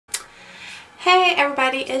Hey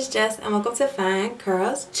everybody, it's Jess and welcome to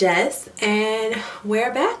Finecurlzjess, and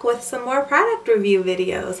we're back with some more product review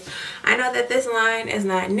videos. I know that this line is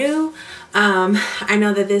not new. I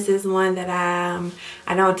know that this is one that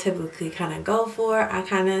I don't typically kind of go for. I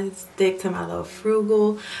kind of stick to my little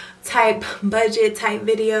frugal type budget type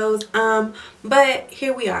videos, but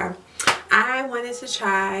here we are. I wanted to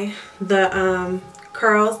try the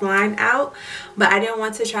curls line out, but I didn't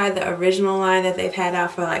want to try the original line that they've had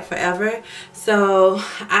out for like forever. So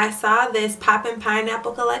I saw this Poppin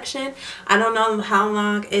pineapple collection. I don't know how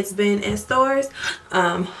long it's been in stores.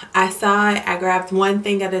 I saw it, I grabbed one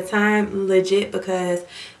thing at a time, legit, because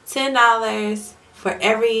 $10 for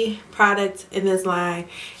every product in this line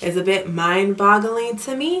is a bit mind-boggling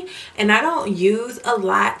to me, and I don't use a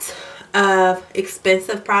lot of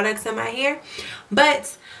expensive products in my hair,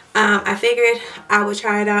 but I figured I would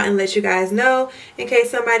try it out and let you guys know in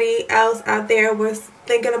case somebody else out there was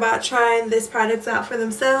thinking about trying this product out for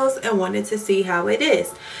themselves and wanted to see how it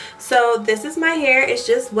is. So this is my hair. It's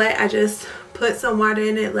just wet. I just put some water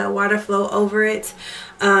in it, let water flow over it.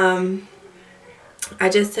 I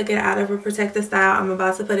just took it out of a protective style. I'm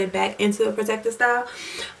about to put it back into a protective style,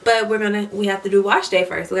 but we have to do wash day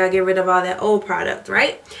first. We gotta get rid of all that old product,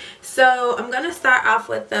 right? So I'm gonna start off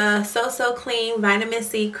with the So Clean Vitamin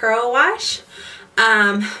C Curl Wash.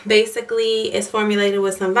 Basically it's formulated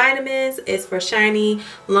with some vitamins. It's for shiny,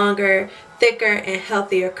 longer, thicker, and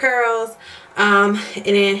healthier curls. It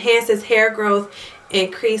enhances hair growth,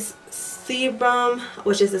 increase sebum,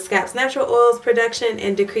 which is the scalp's natural oils production,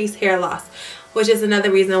 and decrease hair loss, which is another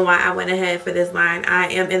reason why I went ahead for this line. I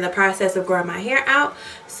am in the process of growing my hair out,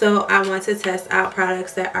 so I want to test out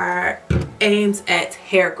products that are aimed at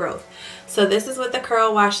hair growth. So this is what the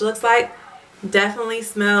curl wash looks like. Definitely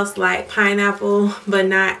smells like pineapple, but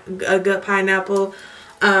not a good pineapple.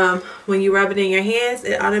 When you rub it in your hands,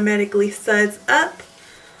 it automatically suds up.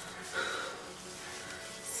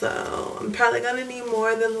 So I'm probably gonna need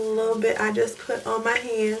more than a little bit I just put on my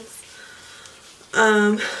hands.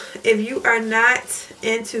 If you are not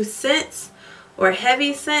into scents or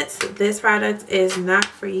heavy scents, this product is not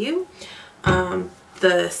for you.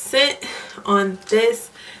 The scent on this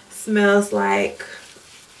smells like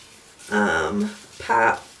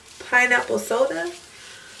pineapple soda,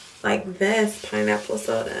 like best pineapple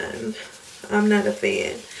soda, and I'm not a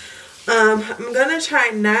fan. I'm gonna try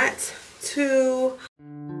not to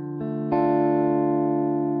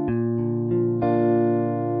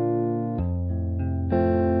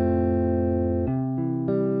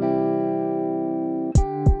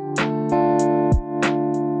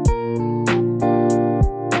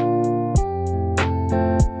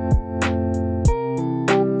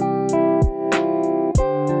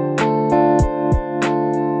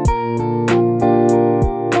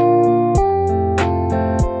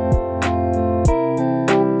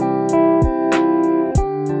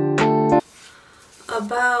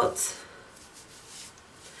about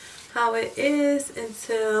how it is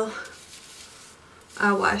until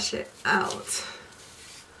I wash it out.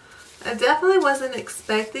 I definitely wasn't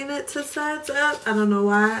expecting it to suds up. I don't know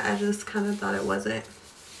why. I just kind of thought it wasn't.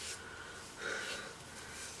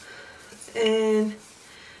 And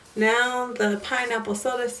now the pineapple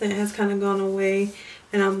soda scent has kind of gone away,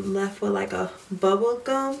 and I'm left with like a bubble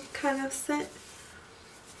gum kind of scent.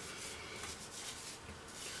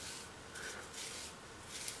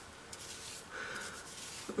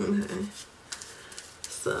 Okay,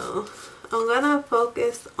 so I'm gonna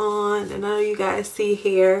focus on, and I know you guys see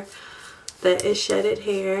here that it's shedded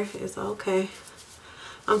hair. It's okay.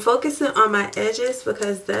 I'm focusing on my edges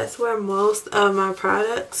because that's where most of my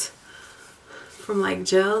products from like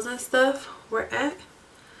gels and stuff were at.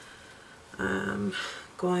 I'm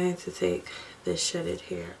going to take this shedded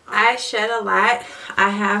hair. I shed a lot. I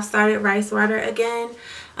have started rice water again,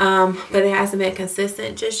 but it hasn't been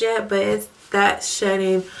consistent just yet, but that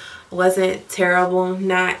shedding wasn't terrible,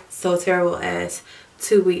 not so terrible as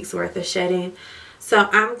 2 weeks worth of shedding. So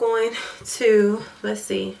I'm going to, let's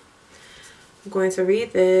see, I'm going to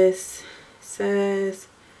read this. It says,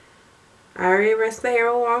 I already rinsed the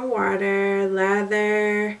hair with warm water,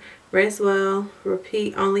 lather, rinse well,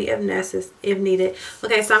 repeat only if necessary, if needed.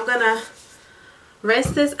 Okay, so I'm gonna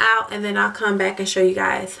rinse this out and then I'll come back and show you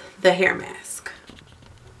guys the hair mask.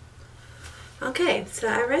 Okay, so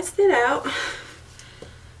I rinsed it out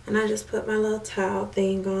and I just put my little towel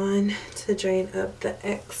thing on to drain up the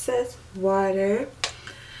excess water.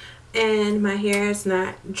 And my hair is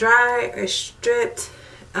not dry or stripped.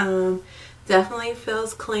 Definitely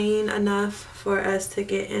feels clean enough for us to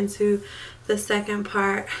get into the second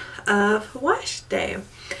part of wash day.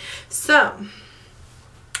 So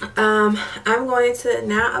I'm going to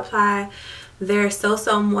now apply their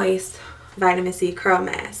So Moist Vitamin C Curl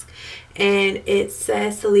Mask. And it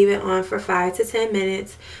says to leave it on for 5 to 10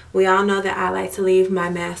 minutes. We all know that I like to leave my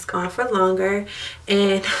mask on for longer.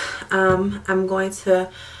 And I'm going to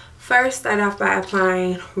first start off by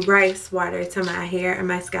applying rice water to my hair and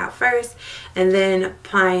my scalp first, and then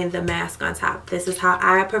applying the mask on top. This is how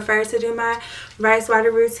I prefer to do my rice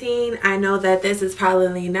water routine. I know that this is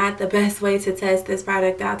probably not the best way to test this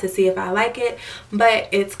product out to see if I like it, but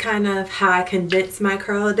it's kind of how I condense my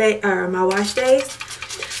curl day or my wash days.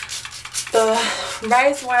 The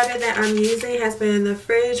rice water that I'm using has been in the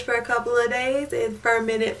fridge for a couple of days. It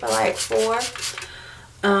fermented for like 4.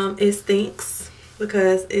 It stinks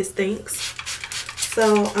because it stinks.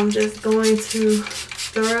 So I'm just going to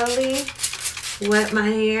thoroughly wet my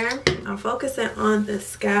hair. I'm focusing on the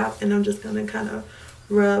scalp, and I'm just going to kind of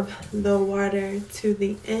rub the water to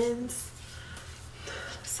the ends.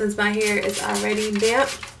 Since my hair is already damp,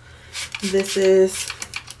 this is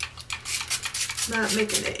not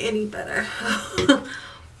making it any better.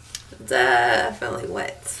 Definitely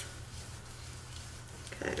wet.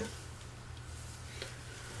 Okay.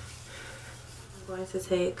 I'm going to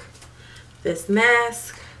take this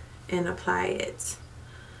mask and apply it.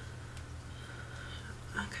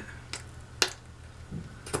 Okay.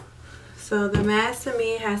 So the mask to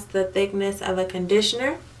me has the thickness of a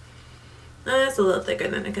conditioner. It's a little thicker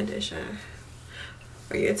than a conditioner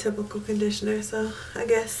or your typical conditioner, so I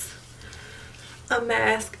guess a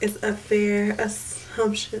mask is a fair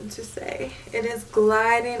assumption to say. It is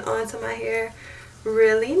gliding onto my hair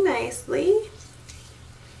really nicely.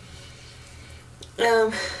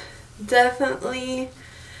 Definitely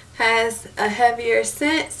has a heavier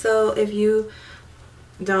scent, so if you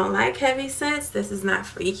don't like heavy scents, this is not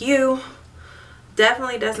for you.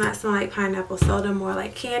 Definitely does not smell like pineapple soda, more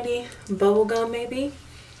like candy, bubblegum maybe.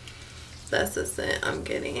 That's the scent I'm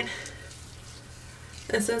getting.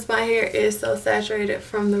 And since my hair is so saturated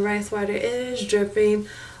from the rice water, it is dripping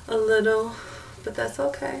a little, but that's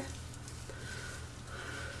okay.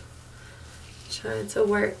 Trying to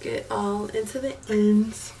work it all into the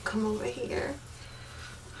ends. Come over here.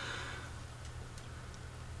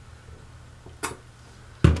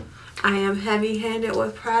 I am heavy-handed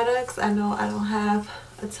with products. I know I don't have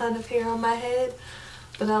a ton of hair on my head,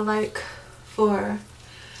 but I like for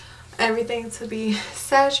everything to be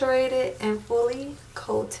saturated and fully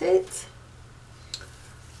coated.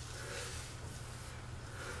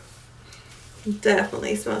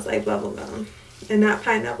 Definitely smells like bubblegum, and not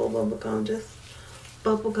pineapple bubblegum, just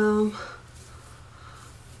bubblegum.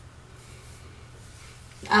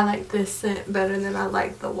 I like this scent better than I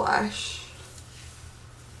like the wash.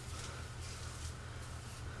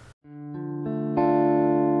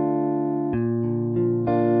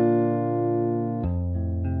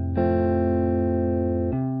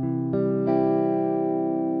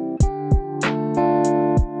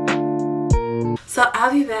 So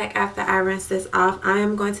I'll be back after I rinse this off. I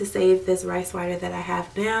am going to save this rice water that I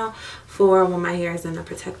have now for when my hair is in a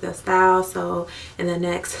protective style. So in the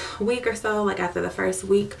next week or so, like after the first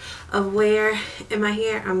week of wear in my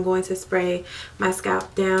hair, I'm going to spray my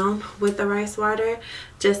scalp down with the rice water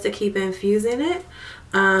just to keep infusing it.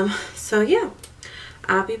 So yeah,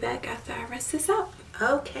 I'll be back after I rinse this out.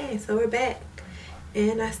 Okay, so we're back.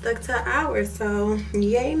 And I stuck to an hour, so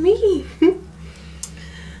yay me.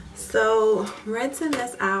 So rinsing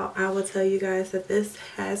this out, I will tell you guys that this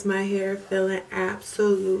has my hair feeling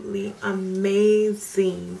absolutely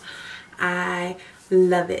amazing. I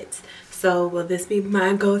love it. So will this be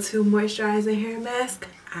my go-to moisturizing hair mask?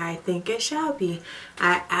 I think it shall be.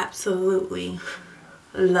 I absolutely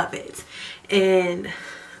love it. And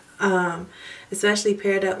especially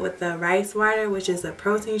paired up with the rice water, which is a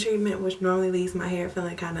protein treatment, which normally leaves my hair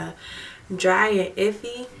feeling kind of dry and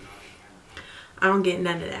iffy. I don't get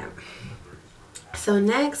none of that. So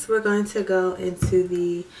next we're going to go into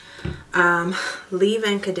the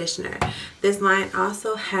leave-in conditioner. This line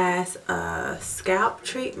also has a scalp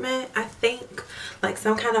treatment, I think, like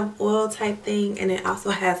some kind of oil type thing, and it also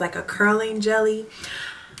has like a curling jelly.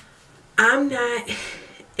 I'm not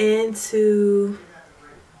into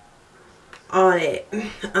all that.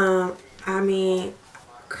 I mean,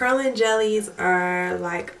 curling jellies are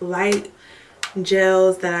like light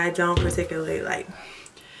gels that I don't particularly like.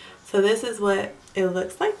 So this is what it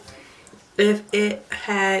looks like. If it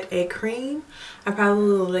had a cream, I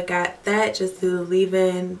probably would have got that just to leave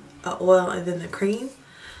in a oil and then the cream.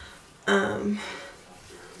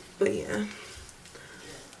 But yeah,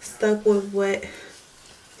 stuck with what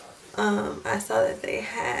I saw that they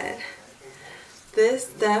had. This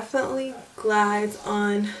definitely glides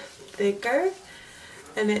on thicker.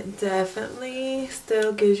 And it definitely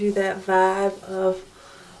still gives you that vibe of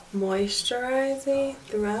moisturizing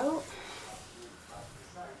throughout.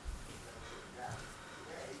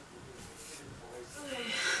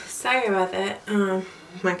 Sorry about that.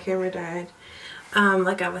 My camera died.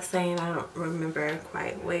 Like I was saying, I don't remember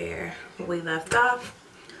quite where we left off.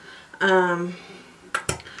 I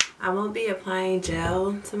won't be applying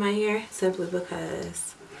gel to my hair simply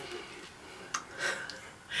because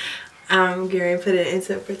I'm going to put it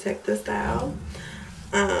into protective style.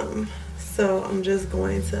 So I'm just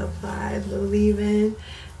going to apply the leave-in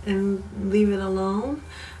and leave it alone.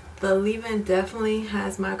 The leave-in definitely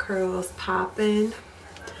has my curls popping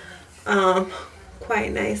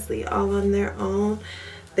quite nicely all on their own.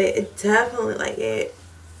 It definitely, like, it,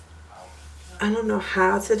 I don't know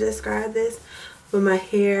how to describe this, but my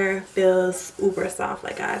hair feels uber soft.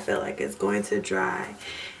 Like, I feel like it's going to dry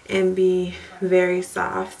and be very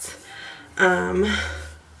soft. I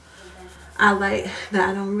like that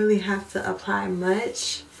I don't really have to apply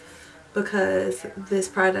much because this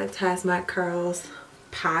product has my curls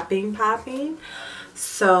popping.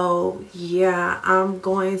 So yeah, I'm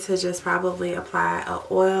going to just probably apply an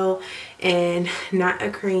oil and not a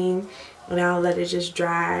cream, and I'll let it just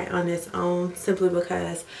dry on its own, simply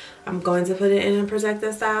because I'm going to put it in a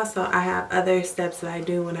protective style. So I have other steps that I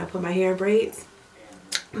do when I put my hair in braids.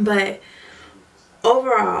 But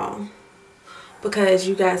overall, because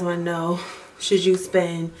you guys want to know, should you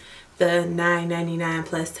spend the $9.99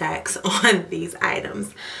 plus tax on these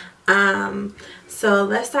items? So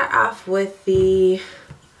let's start off with the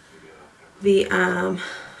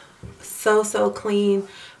So Clean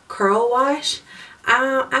curl wash.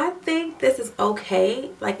 I think this is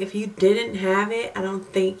okay. Like, if you didn't have it, I don't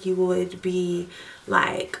think you would be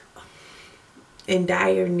like in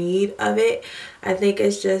dire need of it. I think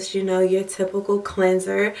it's just, you know, your typical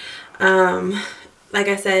cleanser. Like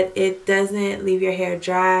I said, it doesn't leave your hair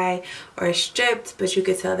dry or stripped, but you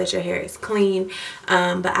could tell that your hair is clean.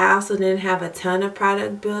 But I also didn't have a ton of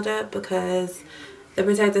product buildup because the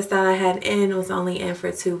protective style I had in was only in for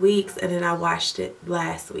 2 weeks, and then I washed it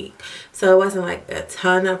last week. So it wasn't like a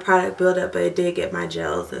ton of product buildup, but it did get my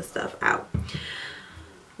gels and stuff out.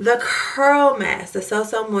 The curl mask, the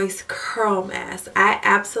So Moist curl mask, I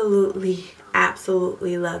absolutely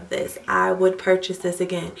love this. I would purchase this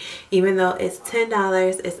again. Even though it's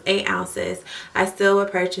 $10, it's 8 ounces, I still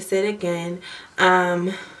would purchase it again.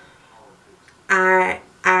 I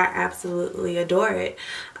absolutely adore it.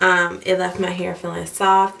 It left my hair feeling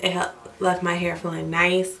soft. It left my hair feeling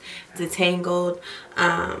nice, detangled.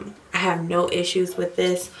 I have no issues with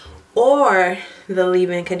this or the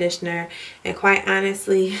leave-in conditioner, and quite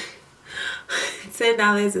honestly,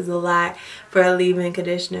 $10 is a lot for a leave-in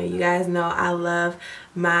conditioner. You guys know I love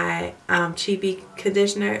my cheapy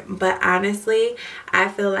conditioner, but honestly, I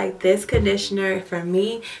feel like this conditioner for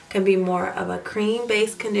me can be more of a cream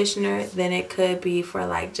based conditioner than it could be for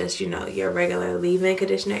like just, you know, your regular leave-in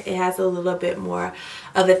conditioner. It has a little bit more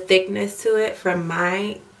of a thickness to it for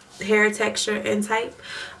my hair texture and type,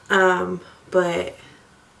 but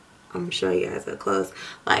I'm gonna show you guys up close.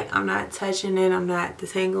 Like, I'm not touching it, I'm not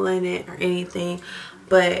detangling it or anything,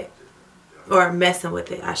 but, or messing with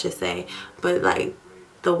it, I should say. But like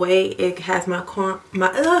the way it has I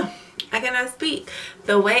cannot speak.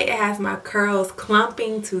 The way it has my curls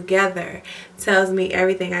clumping together tells me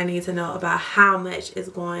everything I need to know about how much is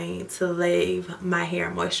going to leave my hair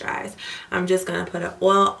moisturized. I'm just gonna put an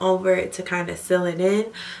oil over it to kind of seal it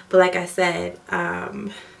in. But like I said,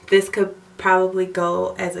 this could probably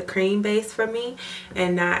go as a cream base for me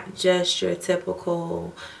and not just your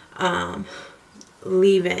typical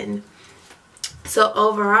leave-in. So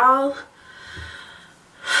overall,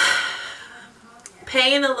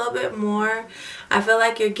 paying a little bit more, I feel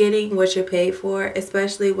like you're getting what you paid for,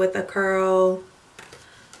 especially with the curl,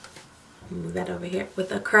 move that over here, with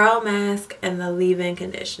the curl mask and the leave-in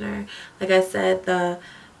conditioner. Like I said, the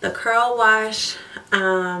curl wash,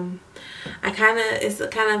 it's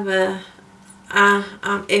kind of a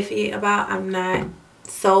I'm iffy about. I'm not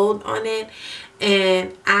sold on it,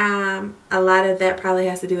 and a lot of that probably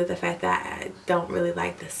has to do with the fact that I don't really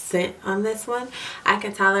like the scent on this one. I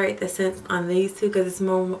can tolerate the scent on these two because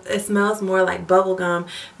it smells more like bubblegum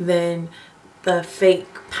than the fake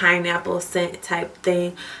pineapple scent type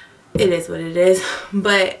thing. It is what it is,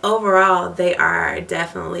 but overall they are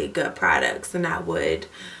definitely good products, and I would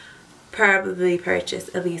probably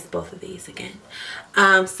purchase at least both of these again.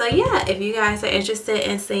 So yeah, if you guys are interested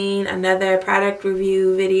in seeing another product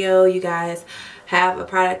review video, you guys have a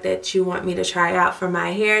product that you want me to try out for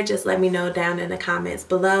my hair, just let me know down in the comments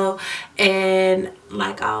below. And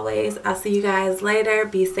like always, I'll see you guys later.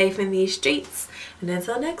 Be safe in these streets, And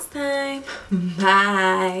until next time,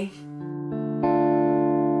 bye.